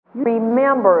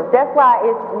Remember, that's why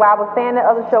I was saying the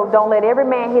other show, don't let every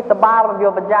man hit the bottom of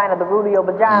your vagina, the root of your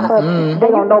vagina. They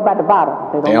don't know about the bottom.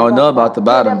 They don't know about the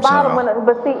bottom,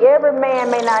 but see, every man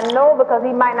may not know because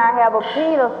he might not have a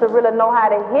penis to really know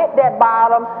how to hit that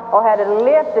bottom or how to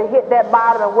lift to hit that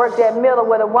bottom and work that middle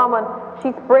where the woman,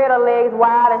 she spread her legs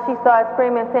wide and she started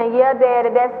screaming saying, yeah,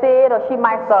 daddy, that's it. Or she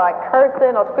might start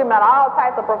cursing or screaming out all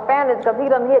types of profanities because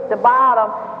he done hit the bottom.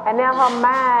 And now her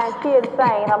mind, she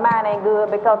insane. Her mind ain't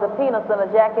good because the penis done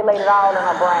ejaculated all in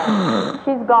her brain.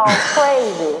 She's gone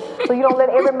crazy. So you don't let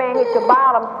every man hit your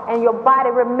bottom and your body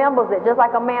remembers it. Just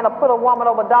like a man will put a woman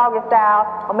over doggy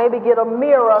style or maybe get a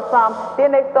mirror or something.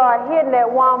 Then they start hitting that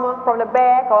woman from the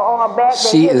back or on her back.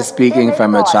 She is speaking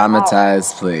from a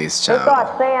traumatized place, child. They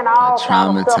start saying all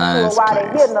kinds of stuff to her while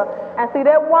they're hitting her. And see,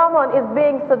 that woman is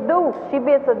being seduced. She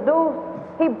being seduced.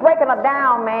 He breaking her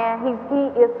down, man.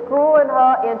 He is screwing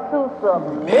her into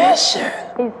submission.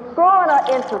 He's screwing her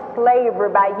into slavery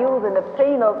by using the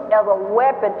penis as a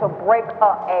weapon to break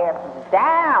her ass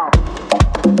down.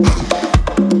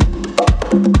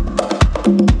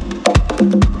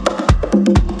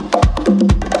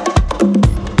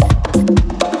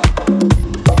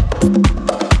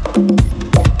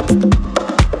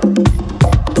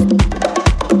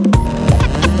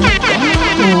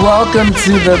 Welcome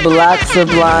to the Black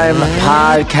Sublime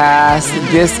Podcast.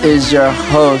 This is your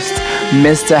host,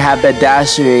 Mr.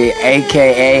 Haberdashery,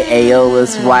 a.k.a.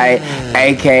 Aeolus White,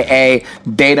 a.k.a.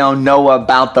 They don't know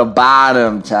about the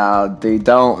bottom, child. They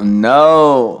don't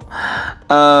know.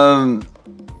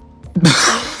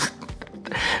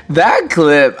 That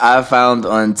clip I found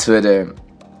on Twitter.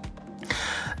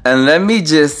 And let me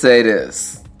just say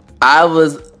this. I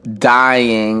was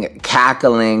dying,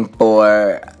 cackling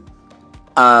for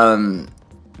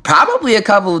probably a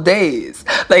couple of days.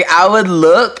 Like, I would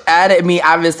look at it,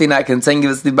 obviously not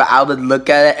continuously, but I would look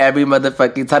at it every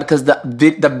motherfucking time because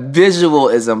the visual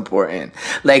is important.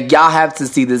 Like, y'all have to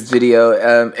see this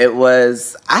video. It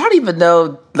was, I don't even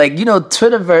know, like, you know,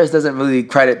 Twitterverse doesn't really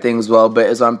credit things well, but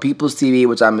it's on People's TV,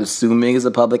 which I'm assuming is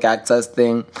a public access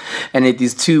thing. And it's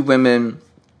these two women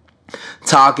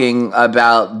talking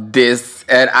about this,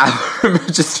 and I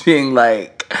remember just being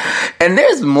like, and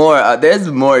there's more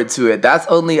to it. That's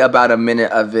only about a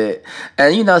minute of it.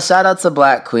 And, you know, shout out to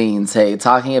Black Queens, hey,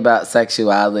 talking about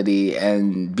sexuality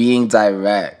and being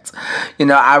direct. You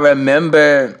know, I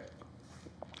remember,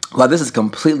 well, this is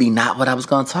completely not what I was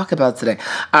going to talk about today.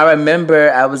 I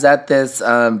remember I was at this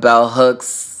Bell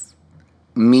Hooks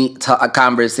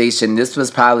conversation. This was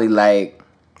probably like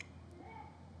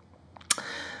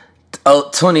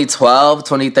 2012,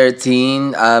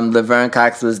 2013, Laverne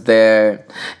Cox was there,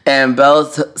 and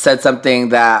Belle said something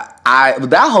that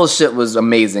whole shit was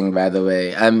amazing, by the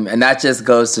way, and that just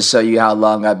goes to show you how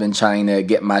long I've been trying to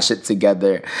get my shit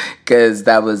together, because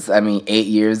that was, 8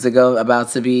 years ago, about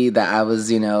to be, that I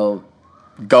was, you know,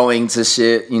 going to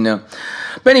shit, you know,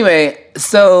 but anyway,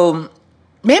 so,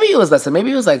 maybe it was less than,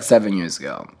 maybe it was like 7 years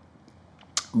ago,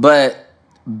 but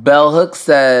Bell Hooks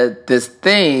said this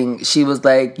thing. She was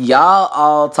like, y'all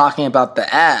all talking about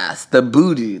the ass, the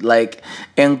booty. Like,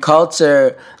 in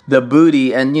culture, the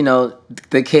booty and, you know,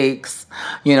 the cakes,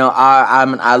 you know,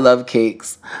 I love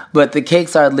cakes. But the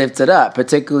cakes are lifted up,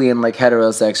 particularly in, like,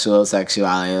 heterosexual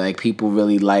sexuality. Like, people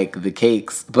really like the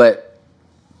cakes. But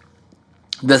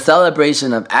the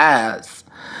celebration of ass,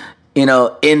 you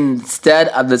know, instead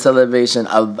of the celebration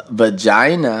of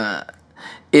vagina,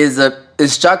 it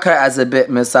struck her as a bit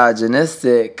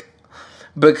misogynistic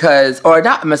because, or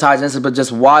not misogynistic, but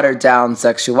just watered down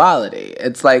sexuality.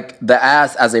 It's like the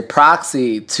ass as a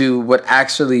proxy to what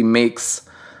actually makes,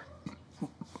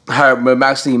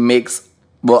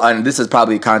 well, and this is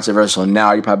probably controversial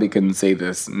now, you probably couldn't say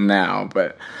this now,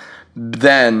 but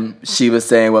then she was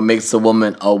saying what makes a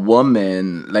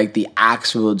woman, like the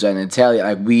actual genitalia,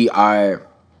 like we are,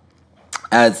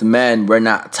 as men, we're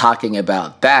not talking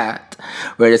about that.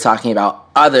 We're just talking about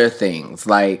other things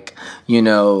like, you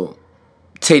know,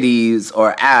 titties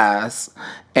or ass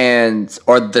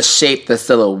or the shape, the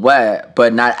silhouette,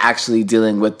 but not actually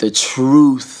dealing with the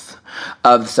truth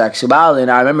of sexuality.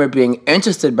 And I remember being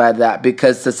interested by that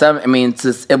because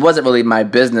it wasn't really my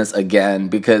business again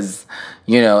because,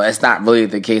 you know, it's not really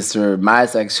the case for my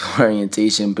sexual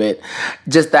orientation, but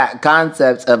just that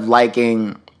concept of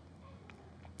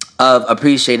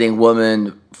appreciating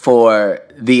women for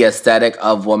the aesthetic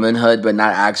of womanhood, but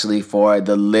not actually for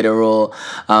the literal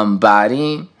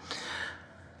body.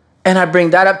 And I bring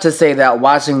that up to say that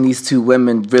watching these two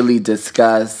women really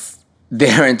discuss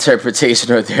their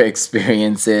interpretation or their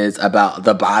experiences about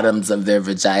the bottoms of their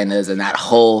vaginas and that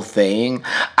whole thing,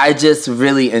 I just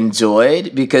really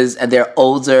enjoyed, because they're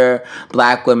older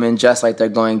black women dressed like they're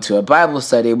going to a Bible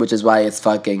study, which is why it's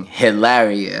fucking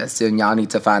hilarious. And y'all need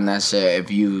to find that shit if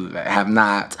you have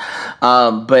not.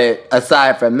 But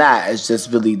aside from that, it's just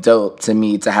really dope to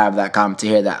me to have that to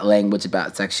hear that language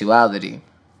about sexuality,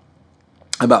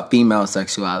 about female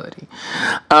sexuality.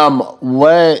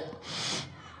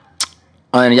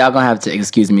 And y'all gonna have to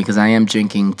excuse me because I am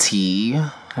drinking tea.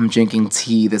 I'm drinking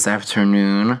tea this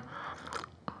afternoon,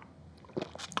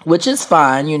 which is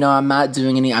fine. You know,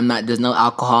 there's no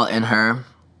alcohol in her.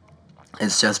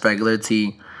 It's just regular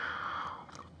tea.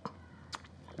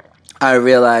 I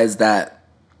realized that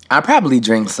I probably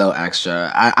drink so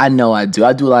extra. I know I do.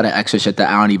 I do a lot of extra shit that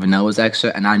I don't even know is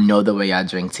extra, and I know the way I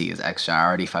drink tea is extra. I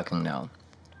already fucking know.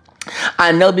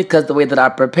 I know because the way that I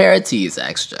prepare tea is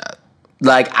extra.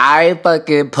 Like, I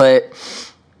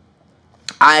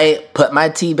put my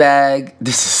tea bag,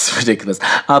 this is ridiculous.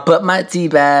 I'll put my tea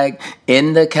bag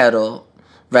in the kettle,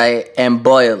 right, and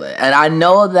boil it. And I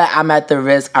know that I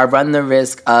run the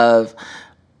risk of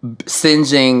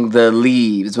singeing the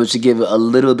leaves, which would give it a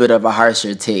little bit of a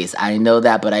harsher taste. I know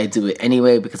that, but I do it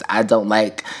anyway because I don't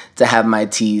like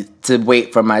to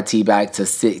wait for my tea bag to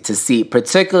seep,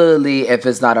 particularly if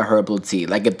it's not a herbal tea.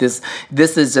 Like, if this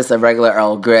is just a regular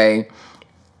Earl Grey,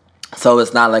 so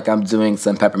it's not like I'm doing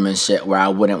some peppermint shit where I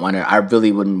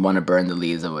really wouldn't want to burn the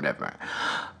leaves or whatever.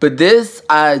 But this,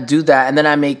 I do that, and then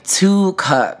I make 2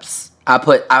 cups.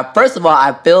 First of all,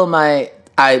 I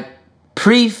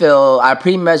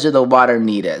pre-measure the water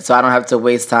needed, so I don't have to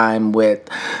waste time with,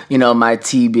 my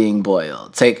tea being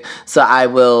boiled. So I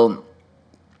will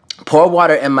pour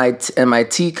water in my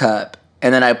teacup,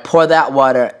 and then I pour that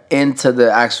water into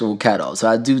the actual kettle. So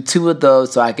I do 2 of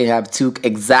those so I can have 2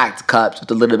 exact cups with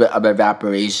a little bit of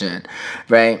evaporation,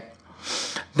 right?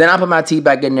 Then I put my tea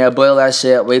back in there, boil that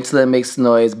shit, wait till it makes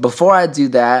noise. Before I do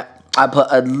that, I put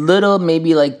a little,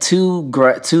 maybe like 2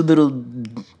 little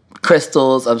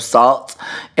crystals of salt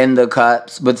in the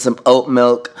cups with some oat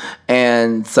milk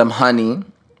and some honey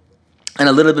and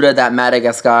a little bit of that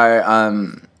Madagascar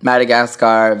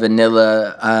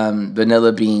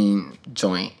vanilla bean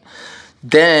joint.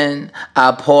 Then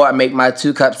I make my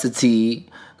 2 cups of tea,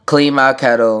 clean my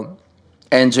kettle,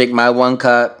 and drink my 1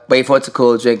 cup, wait for it to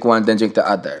cool, drink 1, then drink the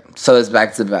other. So it's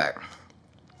back to back.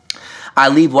 I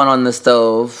leave 1 on the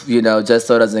stove, just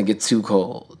so it doesn't get too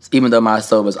cold. Even though my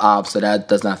stove is off, so that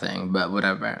does nothing, but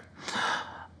whatever.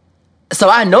 So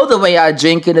I know the way I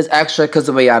drink it is extra because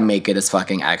the way I make it is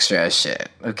fucking extra as shit,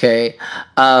 okay?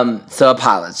 So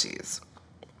apologies.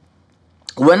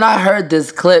 When I heard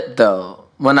this clip, though,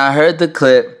 I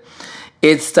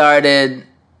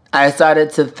started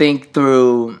to think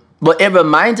through, it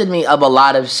reminded me of a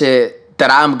lot of shit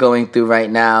that I'm going through right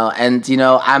now. And,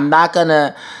 I'm not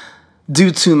gonna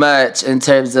do too much in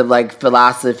terms of,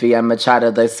 philosophy. I'm gonna try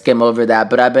to, skim over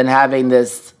that. But I've been having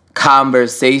this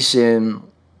conversation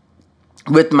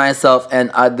with myself and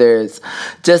others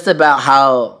just about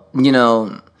how,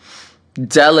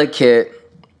 delicate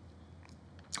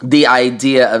the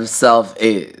idea of self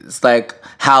is. Like,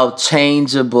 how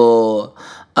changeable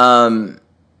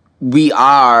we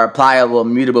are, pliable,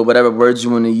 mutable, whatever words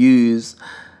you want to use,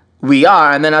 we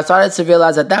are. And then I started to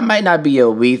realize that might not be a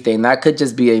we thing. That could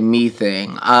just be a me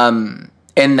thing.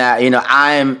 In that,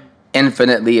 I'm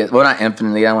infinitely, well, not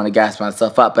infinitely, I don't want to gas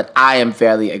myself up, but I am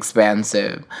fairly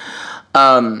expansive.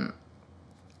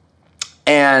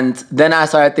 And then I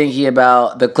started thinking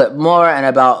about the clip more and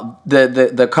about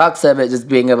the crux of it just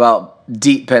being about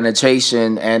deep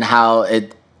penetration and how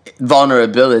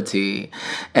vulnerability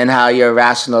and how your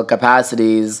rational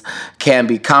capacities can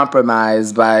be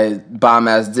compromised by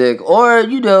bomb-ass dick or,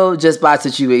 just by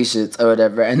situations or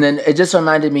whatever. And then it just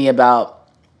reminded me about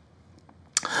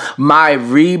my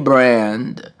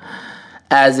rebrand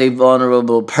as a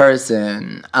vulnerable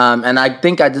person. And I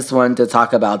think I just wanted to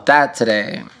talk about that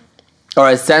today. Or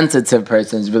a sensitive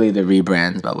person is really the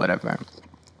rebrand, but whatever.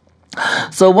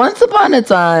 So once upon a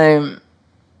time,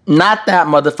 not that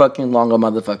motherfucking long a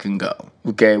motherfucking go,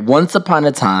 okay? Once upon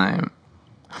a time,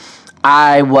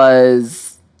 my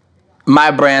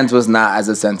brand was not as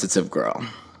a sensitive girl.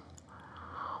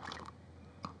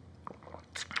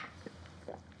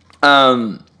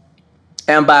 And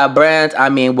by brand, I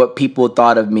mean what people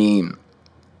thought of me,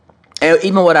 and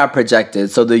even what I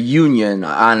projected. So the union,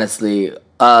 honestly,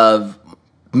 of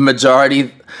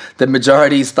the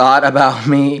majority's thought about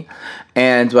me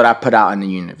and what I put out in the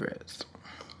universe.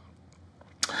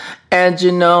 And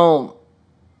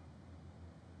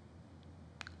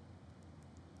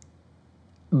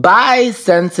By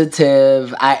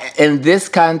sensitive, in this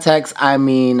context, I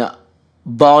mean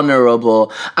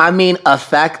vulnerable. I mean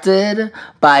affected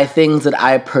by things that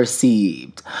I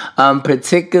perceived,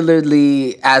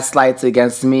 particularly as slights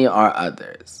against me or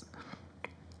others.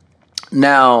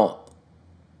 Now,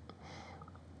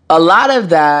 a lot of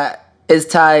that is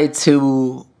tied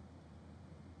to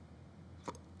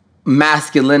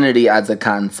masculinity as a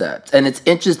concept. And it's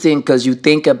interesting because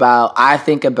I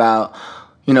think about,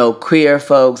 queer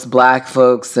folks, black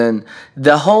folks, and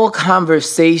the whole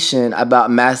conversation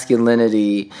about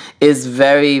masculinity is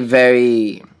very,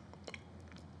 very,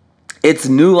 it's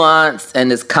nuanced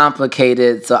and it's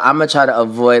complicated. So I'm going to try to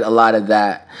avoid a lot of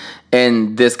that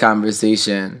in this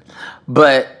conversation.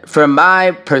 But from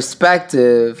my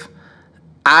perspective,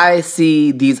 I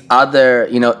see these other,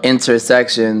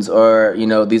 intersections or,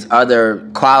 these other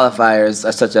qualifiers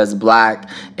such as black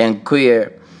and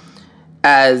queer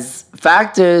as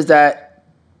factors that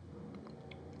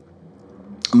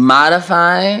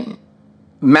modify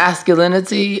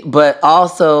masculinity, but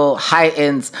also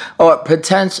heightens or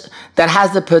that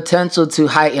has the potential to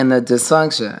heighten the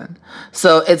dysfunction.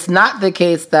 So it's not the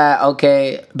case that,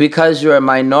 okay, because you're a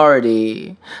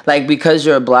minority, like because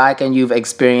you're black and you've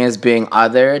experienced being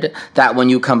othered, that when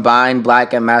you combine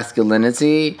black and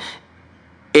masculinity,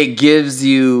 it gives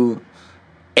you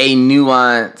a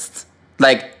nuanced,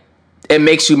 like it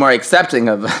makes you more accepting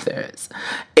of others.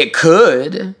 It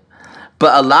could.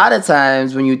 But a lot of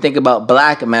times when you think about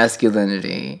black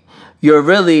masculinity, you're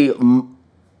really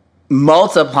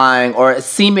multiplying or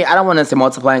seeming, I don't want to say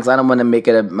multiplying because I don't want to make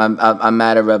it a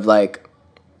matter of like,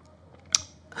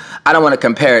 I don't want to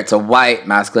compare it to white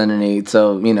masculinity,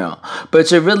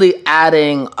 but you're really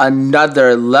adding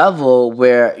another level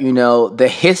where,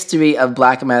 the history of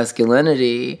black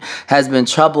masculinity has been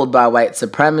troubled by white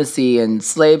supremacy and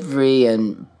slavery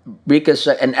and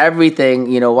reconstruct and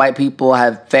everything. White people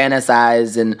have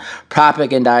fantasized and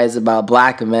propagandized about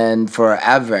black men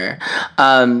forever.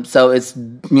 So it's,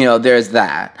 there's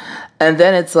that. And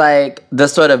then it's like the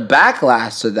sort of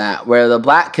backlash to that, where the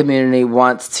black community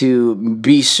wants to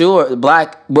be sure,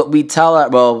 what we tell,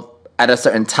 at a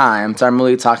certain time, so I'm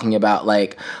really talking about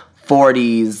like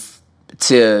 40s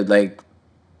to like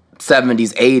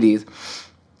 70s, 80s,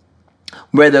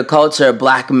 where the culture of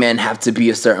black men have to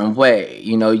be a certain way.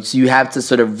 You have to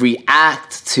sort of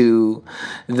react to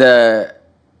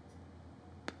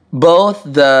both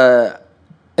the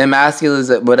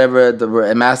emasculation,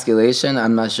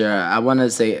 I'm not sure. I want to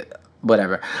say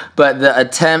whatever. But the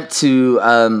attempt to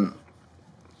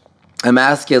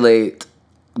emasculate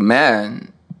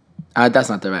men, that's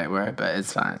not the right word, but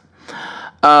it's fine.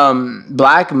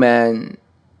 Black men,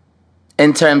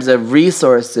 in terms of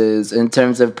resources, in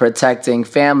terms of protecting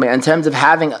family, in terms of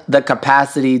having the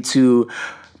capacity to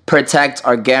protect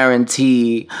or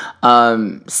guarantee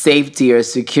safety or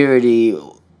security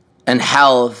and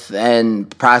health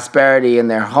and prosperity in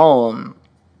their home.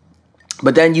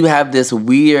 But then you have this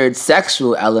weird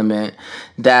sexual element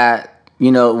that,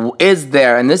 is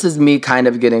there. And this is me kind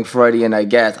of getting Freudian, I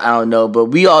guess. I don't know. But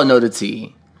we all know the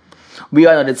tea.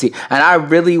 And I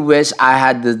really wish I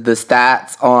had the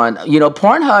stats on,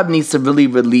 Pornhub needs to really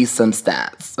release some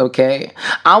stats, okay?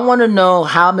 I want to know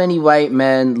how many white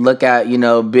men look at,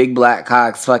 big black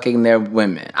cocks fucking their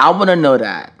women. I want to know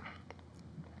that.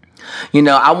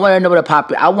 I want to know what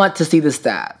I want to see the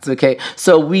stats, okay?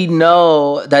 So we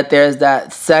know that there's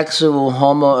that sexual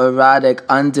homoerotic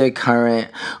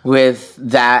undercurrent with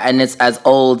that, and it's as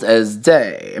old as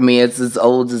day. I mean, it's as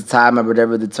old as time or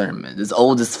whatever the term is. It's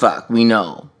old as fuck, we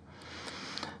know.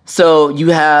 So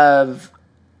you have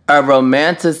a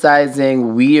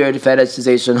romanticizing, weird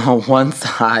fetishization on one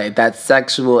side that's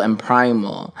sexual and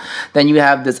primal. Then you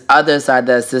have this other side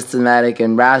that's systematic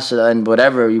and rational and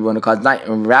whatever you want to call it, not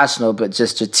irrational, but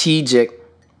just strategic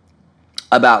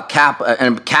about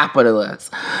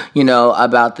capitalist,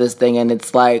 about this thing. And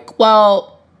it's like, well,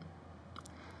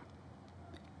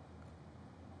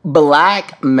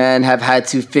 Black men have had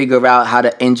to figure out how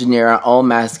to engineer our own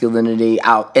masculinity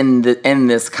out in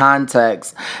this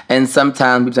context, and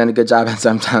sometimes we've done a good job and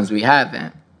sometimes we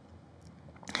haven't.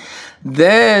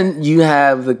 Then you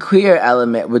have the queer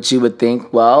element, which you would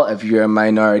think, well, if you're a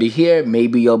minority here,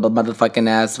 maybe your motherfucking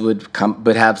ass would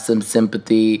have some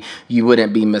sympathy. You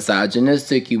wouldn't be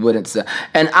misogynistic. You wouldn't.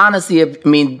 And honestly,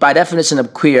 by definition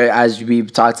of queer, as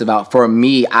we've talked about, for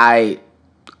me,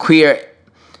 queer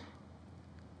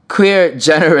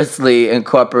generously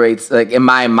incorporates, like in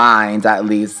my mind at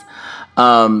least,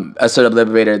 a sort of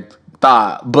liberated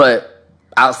thought. But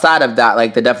outside of that,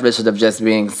 like the definition of just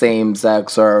being same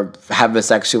sex or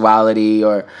heterosexuality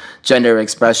or gender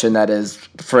expression that is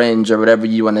fringe or whatever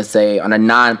you want to say on a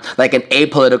like an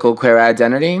apolitical queer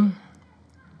identity,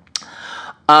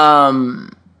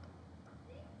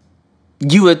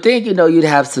 you would think, you'd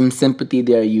have some sympathy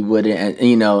there. You wouldn't,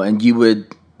 and you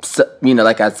would,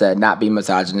 like I said, not be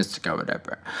misogynistic or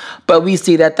whatever. But we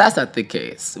see that that's not the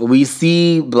case. We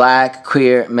see Black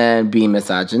queer men be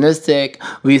misogynistic.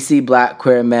 We see Black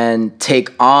queer men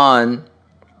take on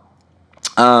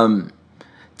the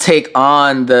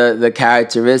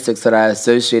characteristics that are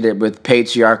associated with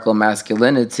patriarchal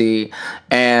masculinity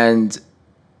and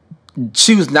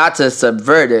choose not to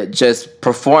subvert it, just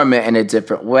perform it in a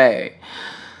different way.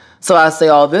 So I say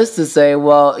all this to say,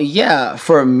 well, yeah,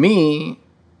 for me,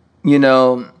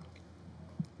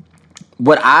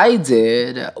 what I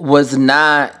did was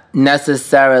not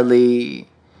necessarily,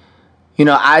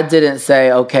 I didn't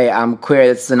say, okay, I'm queer.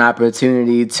 It's an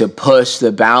opportunity to push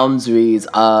the boundaries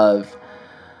of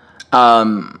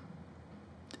the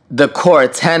core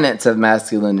tenets of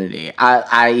masculinity,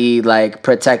 i.e. like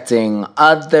protecting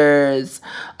others,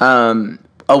 a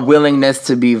willingness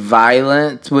to be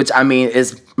violent, which I mean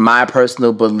is my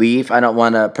personal belief. I don't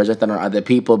want to project that on other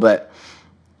people, but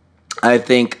I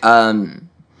think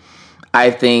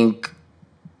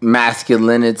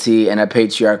masculinity in a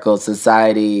patriarchal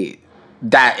society,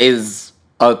 that is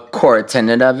a core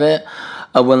tenet of it.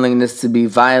 A willingness to be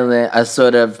violent, a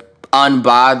sort of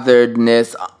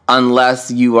unbotheredness unless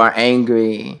you are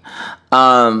angry,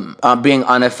 being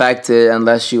unaffected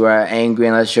unless you are angry,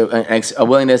 unless you're a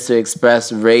willingness to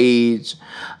express rage,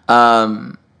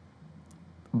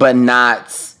 but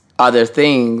not other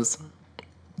things.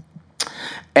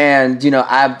 And,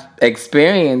 I've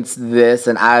experienced this,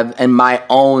 and I've, in my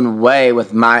own way,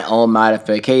 with my own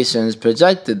modifications,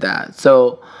 projected that.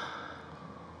 So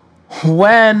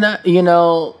when,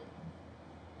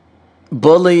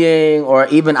 bullying, or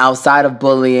even outside of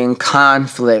bullying,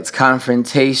 conflict,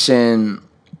 confrontation,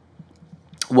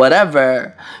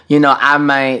 whatever, I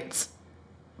might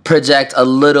project a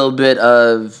little bit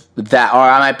of that, or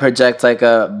I might project like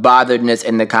a botheredness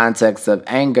in the context of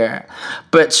anger.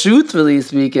 But truthfully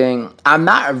speaking, I'm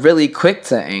not really quick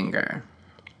to anger.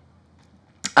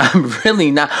 I'm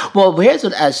really not. Well, here's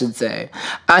what I should say.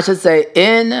 I should say,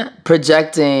 in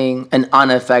projecting an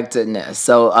unaffectedness,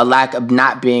 so a lack of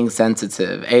not being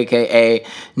sensitive, aka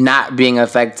not being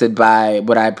affected by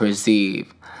what I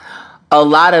perceive, a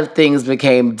lot of things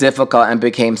became difficult and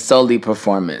became solely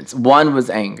performance. One was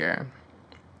anger.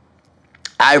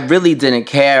 I really didn't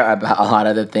care about a lot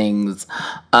of the things.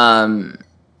 A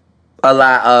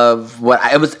lot of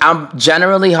I'm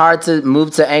generally hard to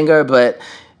move to anger, but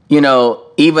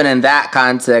even in that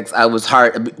context, I was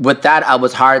hard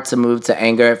to move to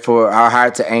anger for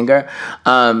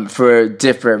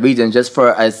different reasons, just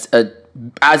for as a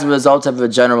result of a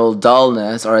general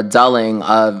dullness or a dulling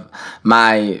of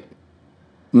my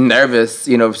nervous,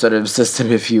 sort of system,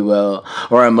 if you will,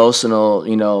 or emotional,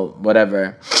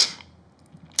 whatever.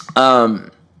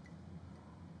 And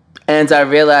I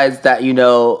realized that,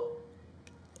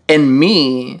 in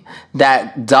me,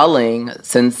 that dulling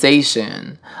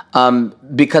sensation,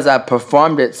 because I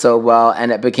performed it so well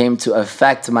and it became to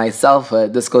affect my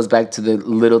selfhood. This goes back to the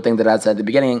little thing that I said at the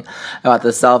beginning about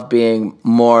the self being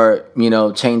more,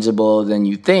 changeable than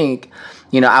you think.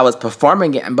 I was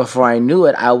performing it, and before I knew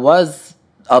it, I was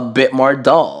a bit more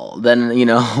dull than,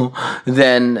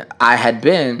 than I had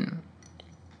been.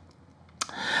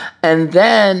 And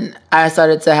then I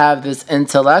started to have this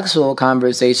intellectual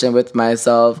conversation with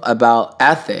myself about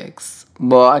ethics.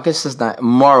 Well, I guess it's not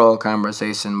moral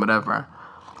conversation, whatever.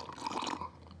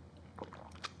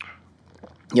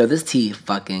 Yo, this tea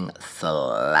fucking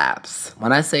slaps.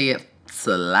 When I say it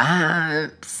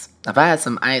slaps, if I had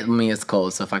some ice, it's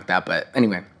cold, so fuck that. But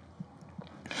anyway,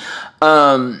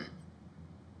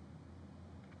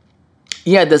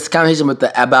 this conversation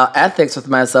about ethics with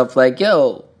myself, like,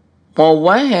 yo, on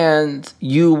one hand,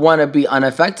 you want to be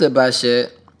unaffected by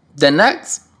shit. The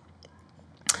next,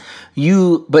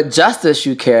 but justice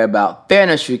you care about,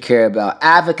 fairness you care about,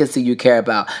 advocacy you care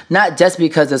about, not just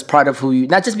because it's part of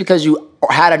not just because you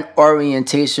had an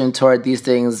orientation toward these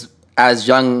things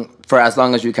for as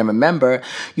long as you can remember.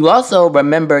 You also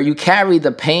remember you carry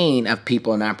the pain of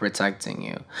people not protecting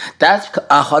you. That's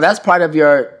part of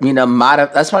your,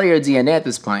 that's part of your DNA at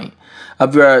this point.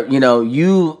 Of your,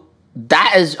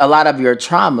 that is a lot of your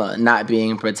trauma, not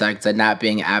being protected, not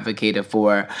being advocated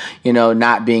for,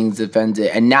 not being defended.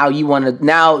 And now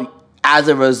as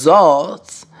a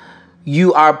result,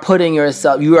 you are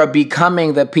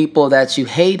becoming the people that you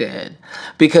hated,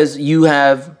 because you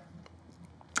have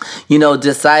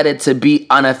decided to be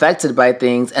unaffected by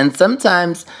things. And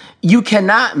sometimes you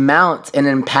cannot mount an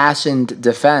impassioned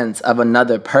defense of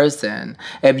another person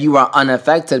if you are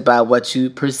unaffected by what you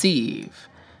perceive.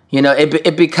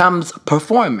 It becomes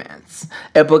performance.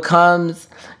 It becomes,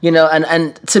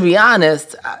 and to be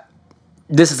honest,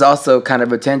 this is also kind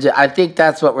of a tangent. I think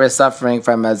that's what we're suffering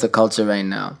from as a culture right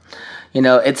now.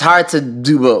 It's hard to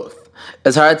do both.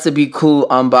 It's hard to be cool,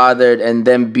 unbothered, and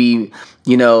then be,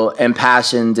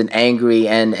 impassioned and angry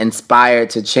and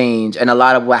inspired to change. And a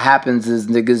lot of what happens is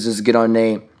niggas just get on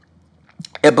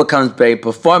it becomes very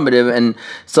performative, and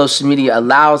social media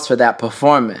allows for that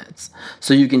performance.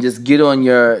 So you can just get on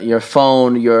your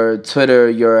phone, your Twitter,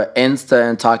 your Insta,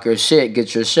 and talk your shit,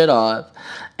 get your shit off,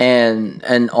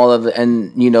 and all of it,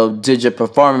 and did your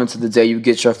performance of the day. You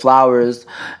get your flowers,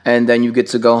 and then you get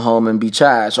to go home and be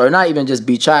trash, or not even just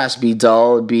be trash, be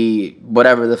dull, be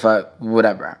whatever the fuck,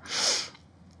 whatever.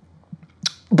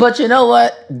 But you know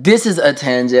what? This is a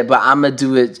tangent, but I'm gonna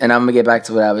do it, and I'm gonna get back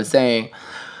to what I was saying.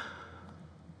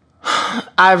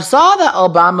 I saw that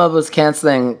Obama was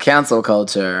canceling cancel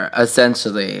culture,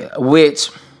 essentially,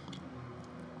 which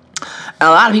a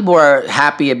lot of people were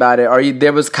happy about it, or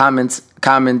there was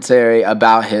commentary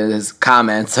about his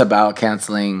comments about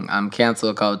canceling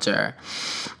cancel culture,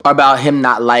 or about him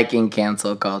not liking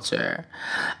cancel culture.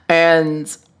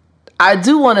 And I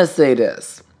do want to say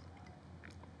this.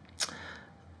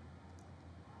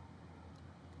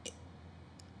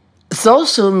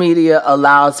 Social media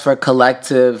allows for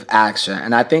collective action.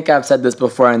 And I think I've said this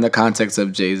before in the context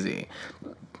of Jay-Z.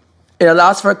 It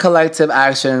allows for collective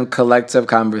action, collective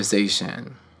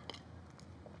conversation,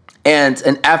 and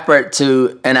an effort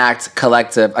to enact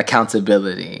collective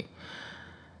accountability.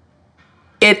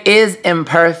 It is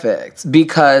imperfect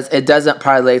because it doesn't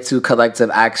parlay to collective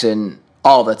action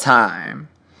all the time.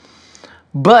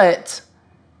 But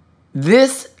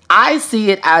I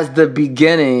see it as the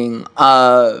beginning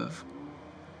of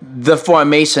the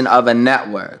formation of a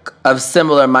network of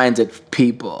similar-minded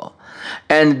people.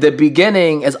 And the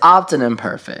beginning is often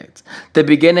imperfect. The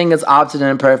beginning is often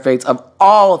imperfect of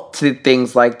all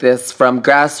things like this, from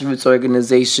grassroots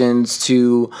organizations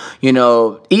to,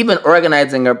 even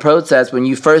organizing a protest. When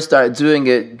you first start doing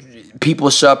it,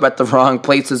 people show up at the wrong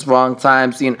places, wrong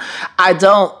times.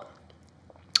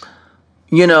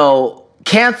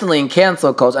 Canceling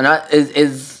cancel culture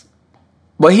is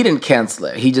well, he didn't cancel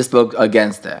it. He just spoke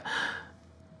against it.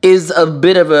 Is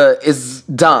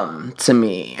dumb to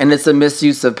me, and it's a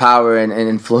misuse of power and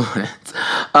influence.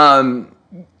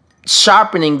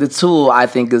 Sharpening the tool, I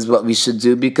think, is what we should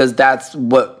do, because that's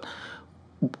what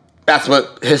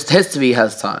history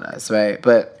has taught us, right?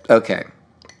 But okay.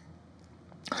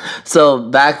 So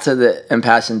back to the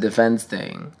impassioned defense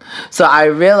thing. So I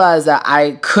realized that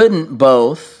I couldn't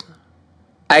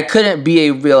be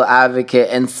a real advocate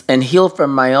and heal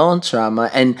from my own trauma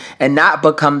and not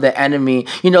become the enemy.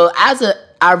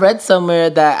 I read somewhere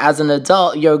that as an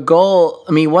adult,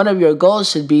 one of your goals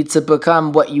should be to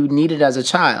become what you needed as a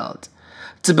child,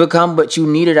 to become what you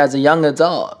needed as a young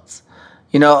adult.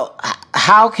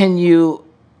 How can you,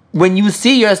 when you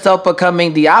see yourself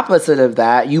becoming the opposite of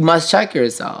that, you must check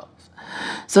yourself.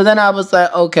 So then I was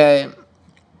like, okay,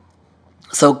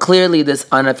 so clearly this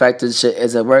unaffected shit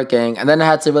isn't working. And then I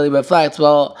had to really reflect,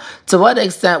 well, to what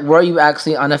extent were you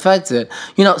actually unaffected?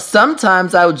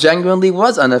 Sometimes I genuinely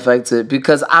was unaffected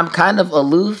because I'm kind of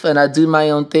aloof and I do my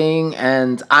own thing.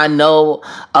 And I know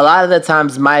a lot of the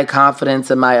times my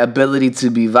confidence and my ability to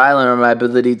be violent or my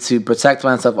ability to protect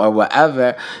myself or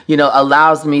whatever,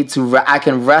 allows me I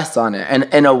can rest on it. And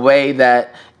in a way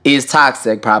that is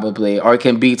toxic probably, or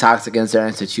can be toxic in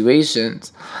certain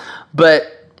situations.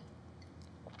 But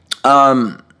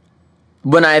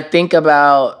when I think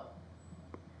about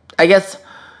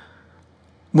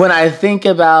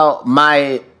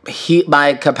my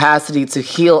capacity to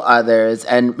heal others,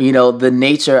 and the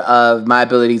nature of my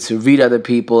ability to read other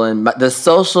people, and the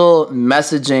social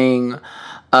messaging,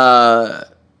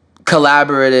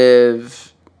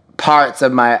 collaborative parts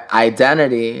of my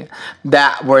identity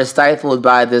that were stifled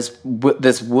by this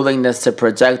willingness to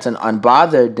project an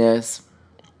unbotheredness,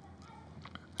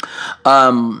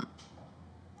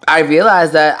 I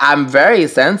realized that I'm very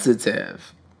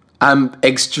sensitive. I'm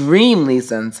extremely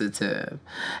sensitive.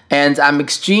 And I'm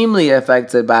extremely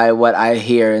affected by what I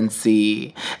hear and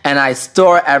see. And I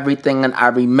store everything and I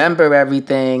remember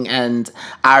everything. And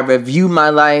I review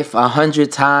my life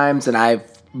 100 times and I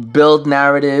build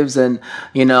narratives and,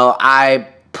 I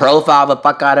profile the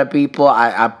fuck out of people.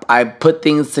 I put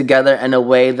things together in a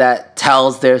way that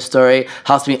tells their story,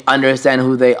 helps me understand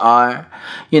who they are.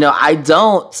 I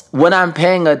don't, when I'm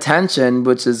paying attention,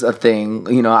 which is a thing,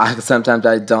 sometimes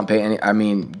I don't pay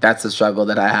that's a struggle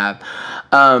that I have.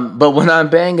 But when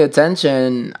I'm paying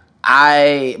attention,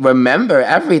 I remember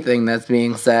everything that's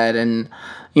being said. And,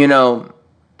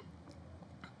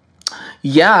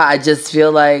 I just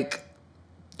feel like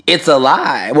it's a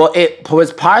lie. Well, it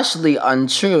was partially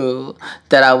untrue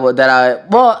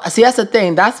see, that's the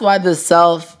thing. That's why the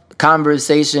self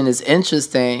conversation is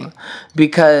interesting,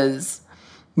 because,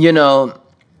 the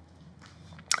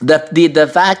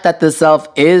fact that the self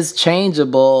is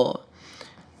changeable,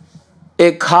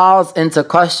 it calls into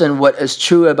question what is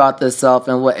true about the self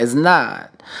and what is not.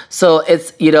 So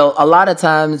it's, a lot of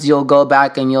times you'll go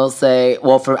back and you'll say,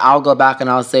 I'll go back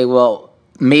and I'll say, well,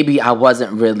 maybe I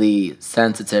wasn't really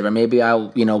sensitive, or maybe I,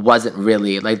 wasn't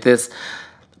really, like, this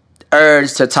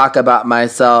urge to talk about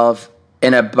myself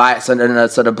in a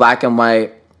sort of black and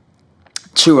white,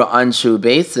 true or untrue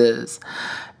basis.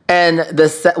 And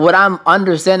what I'm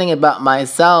understanding about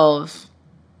myself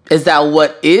is that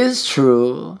what is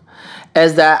true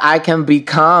is that I can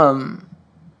become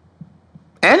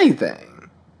anything.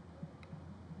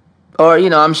 Or,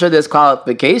 I'm sure there's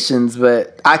qualifications,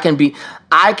 but I can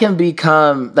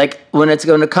become, like, when it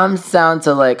comes down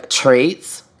to, like,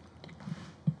 traits,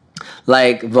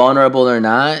 like vulnerable or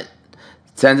not,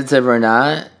 sensitive or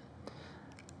not,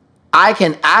 I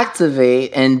can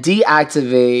activate and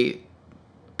deactivate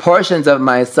portions of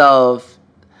myself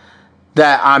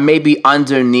that are maybe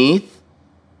underneath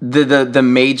the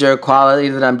major quality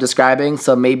that I'm describing.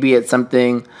 So maybe it's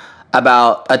something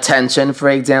about attention, for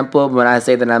example. When I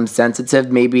say that I'm sensitive,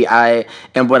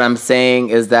 and what I'm saying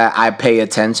is that I pay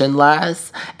attention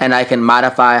less, and I can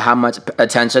modify how much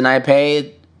attention I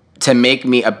pay to make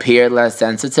me appear less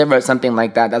sensitive or something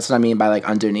like that. That's what I mean by, like,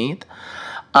 underneath.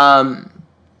 And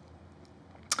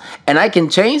I can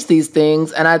change these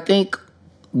things, and I think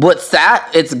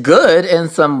it's good in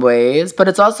some ways, but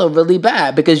it's also really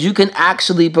bad, because you can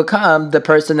actually become the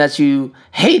person that you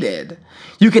hated.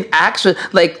 You can actually,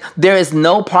 like, there is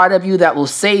no part of you that will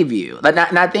save you. Like,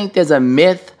 and I think there's a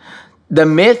myth. The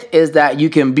myth is that you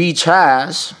can be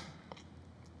trash,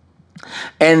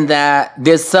 and that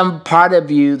there's some part of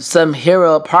you, some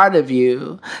hero part of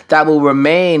you, that will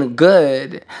remain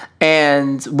good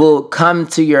and will come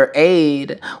to your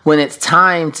aid when it's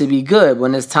time to be good,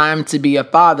 when it's time to be a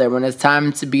father, when it's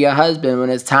time to be a husband, when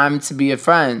it's time to be a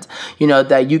friend.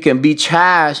 That you can be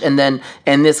trash, and then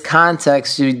in this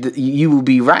context, you will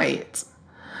be right.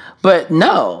 But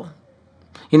no.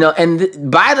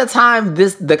 And by the time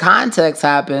the context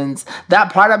happens,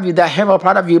 that part of you, that hero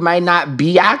part of you, might not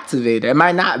be activated. It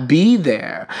might not be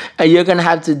there. And you're going to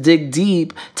have to dig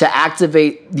deep to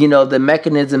activate, the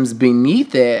mechanisms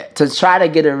beneath it to try to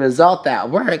get a result that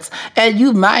works. And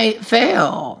you might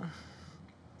fail.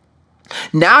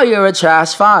 Now you're a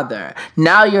trash father.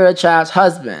 Now you're a trash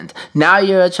husband. Now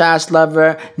you're a trash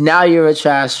lover. Now you're a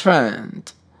trash friend.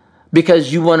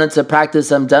 Because you wanted to practice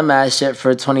some dumbass shit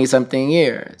for 20-something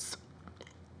years.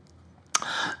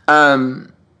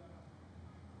 But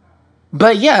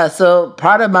yeah, so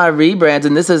part of my rebrand,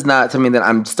 and this is not something that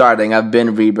I'm starting, I've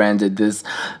been rebranded this,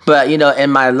 but,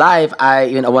 in my life,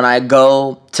 when I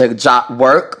go to job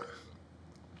work,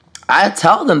 I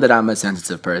tell them that I'm a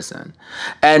sensitive person.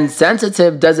 And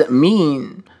sensitive doesn't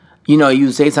mean,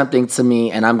 you say something to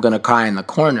me and I'm going to cry in the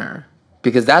corner.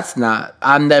 Because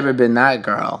I've never been that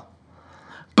girl.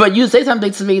 But you say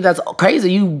something to me that's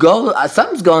crazy.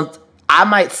 I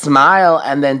might smile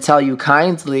and then tell you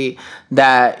kindly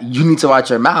that you need to watch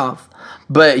your mouth.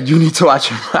 But you need to watch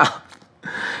your mouth.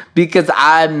 Because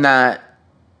I'm not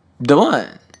the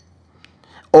one.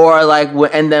 Or like,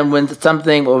 when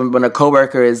a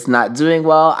coworker is not doing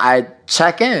well, I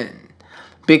check in.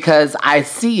 Because I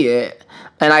see it.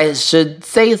 And I should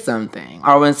say something.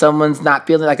 Or when someone's not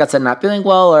feeling, like I said, not feeling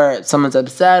well, or someone's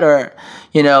upset, or,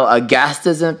 a guest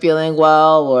isn't feeling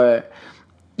well, or,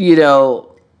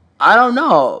 I don't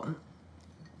know.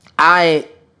 I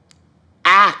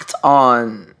act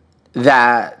on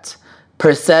that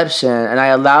perception, and I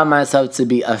allow myself to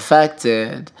be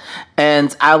affected.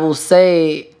 And I will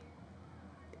say,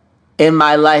 in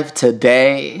my life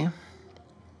today,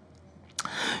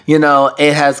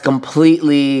 it has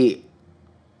completely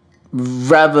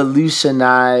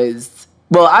revolutionized.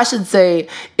 Well, I should say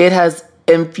it has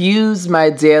infused my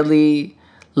daily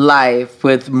life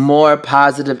with more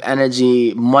positive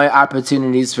energy, more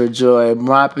opportunities for joy,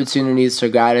 more opportunities for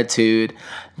gratitude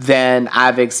than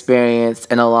I've experienced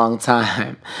in a long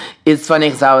time. It's funny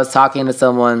because I was talking to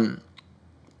someone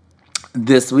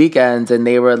this weekend and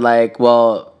they were like,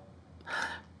 well,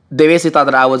 they basically thought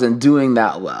that I wasn't doing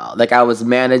that well. Like I was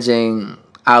managing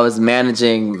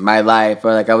my life,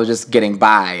 or like I was just getting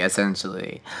by,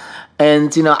 essentially.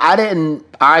 And, I didn't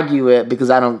argue it because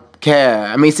I don't care.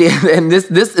 I mean, see, and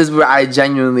this is where I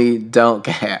genuinely don't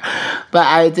care. But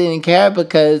I didn't care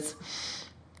because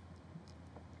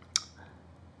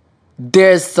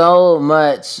there's so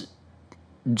much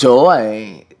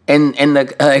joy in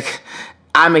the, like,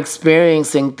 I'm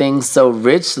experiencing things so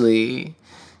richly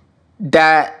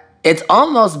that it's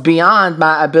almost beyond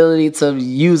my ability to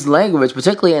use language,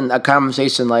 particularly in a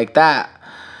conversation like that.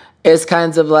 It's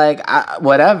kind of like,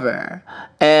 whatever.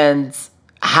 And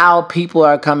how people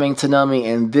are coming to know me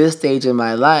in this stage of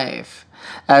my life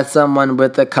as someone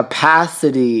with the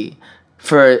capacity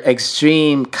for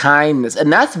extreme kindness.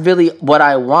 And that's really what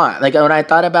I want. Like, when I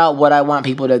thought about what I want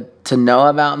people to know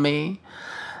about me,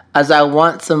 as I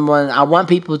want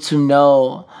people to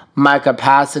know my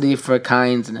capacity for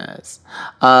kindness,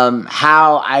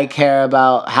 how I care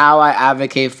about, how I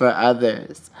advocate for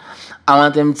others. I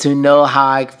want them to know how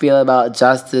I feel about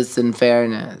justice and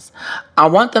fairness. I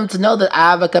want them to know that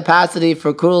I have a capacity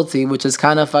for cruelty, which is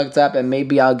kind of fucked up, and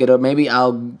maybe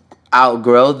I'll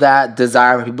outgrow that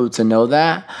desire for people to know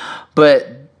that. But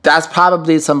that's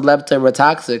probably some leftover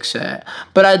toxic shit.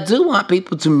 But I do want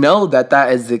people to know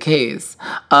that is the case,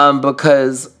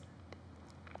 because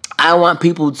I want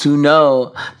people to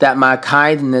know that my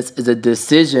kindness is a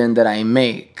decision that I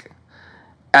make,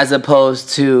 as opposed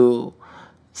to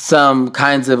some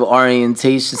kinds of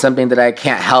orientation, something that I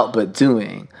can't help but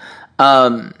doing.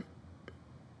 Yeah,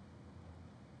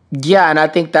 and I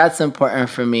think that's important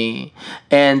for me.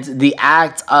 And the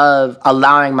act of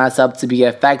allowing myself to be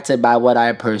affected by what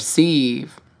I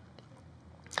perceive,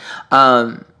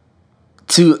 to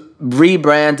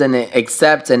rebrand and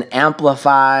accept and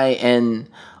amplify and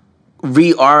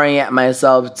reorient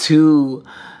myself to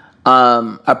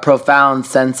a profound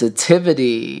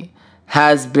sensitivity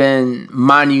has been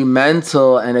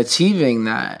monumental in achieving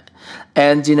that.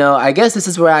 And, I guess this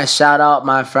is where I shout out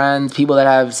my friends, people that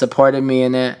have supported me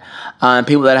in it,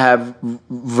 people that have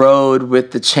rode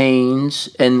with the change,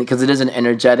 and because it is an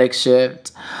energetic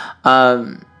shift.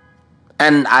 And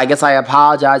I guess I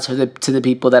apologize to the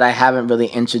people that I haven't really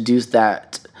introduced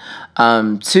that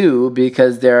to,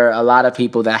 because there are a lot of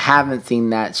people that haven't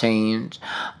seen that change.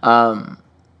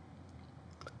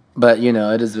 But,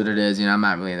 it is what it is. I'm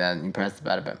not really that impressed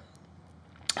about it.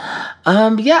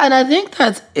 But yeah, and I think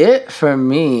that's it for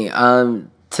me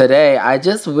today. I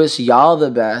just wish y'all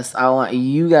the best. I want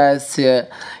you guys to,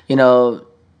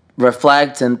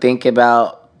 reflect and think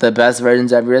about the best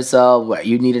versions of yourself, what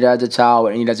you needed as a child,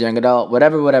 what you needed as a young adult,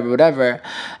 whatever.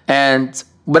 And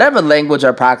whatever language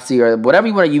or proxy or whatever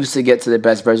you want to use to get to the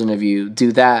best version of you,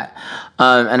 do that.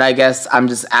 And I guess I'm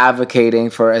just advocating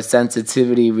for a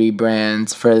sensitivity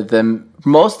rebrand for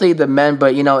mostly the men,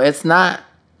 but it's not.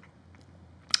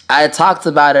 I talked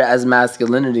about it as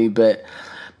masculinity, but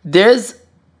there's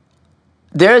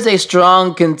a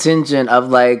strong contingent of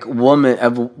like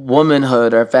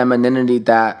womanhood or femininity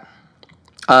that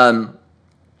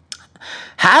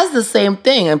has the same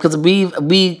thing, because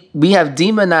we have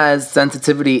demonized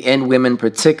sensitivity in women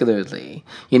particularly.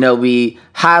 We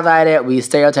highlight it, we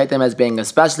stereotype them as being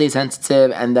especially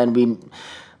sensitive, and then we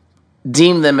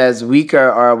deem them as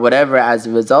weaker or whatever as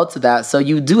a result of that. So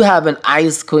you do have an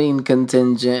ice queen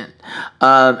contingent,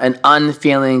 an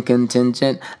unfeeling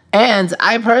contingent, and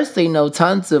I personally know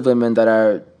tons of women that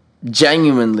are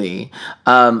genuinely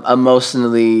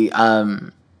emotionally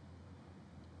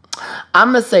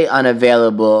I'm gonna say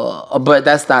unavailable, but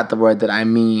that's not the word that I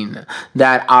mean.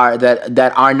 That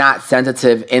are not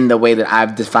sensitive in the way that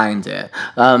I've defined it.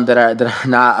 That are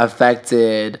not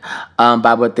affected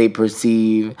by what they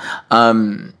perceive,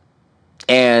 and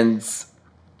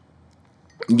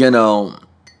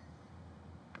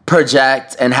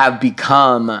project and have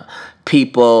become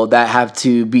people that have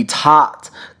to be taught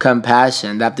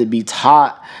compassion. That have to be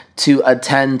taught to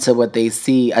attend to what they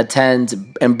see,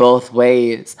 attend in both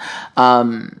ways.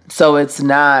 So it's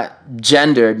not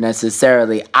gendered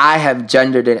necessarily. I have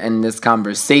gendered it in this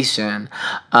conversation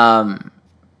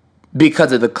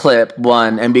because of the clip,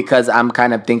 one, and because I'm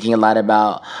kind of thinking a lot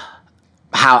about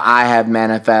how I have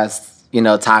manifest,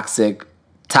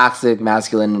 toxic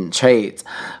masculine traits.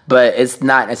 But it's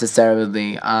not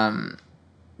necessarily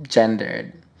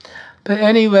gendered. But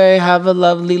anyway, have a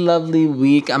lovely, lovely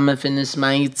week. I'm going to finish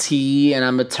my tea and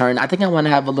I'm going to turn. I think I want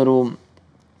to have a little,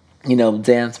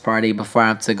 dance party before I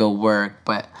have to go work.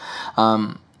 But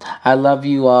I love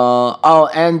you all.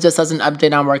 Oh, and just as an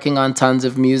update, I'm working on tons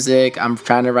of music. I'm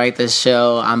trying to write this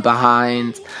show. I'm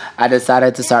behind. I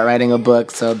decided to start writing a book,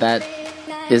 so that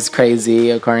is crazy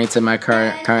according to my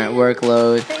current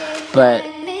workload. But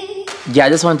yeah, I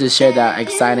just wanted to share that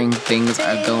exciting things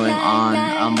are going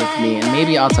on with me, and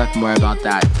maybe I'll talk more about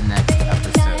that next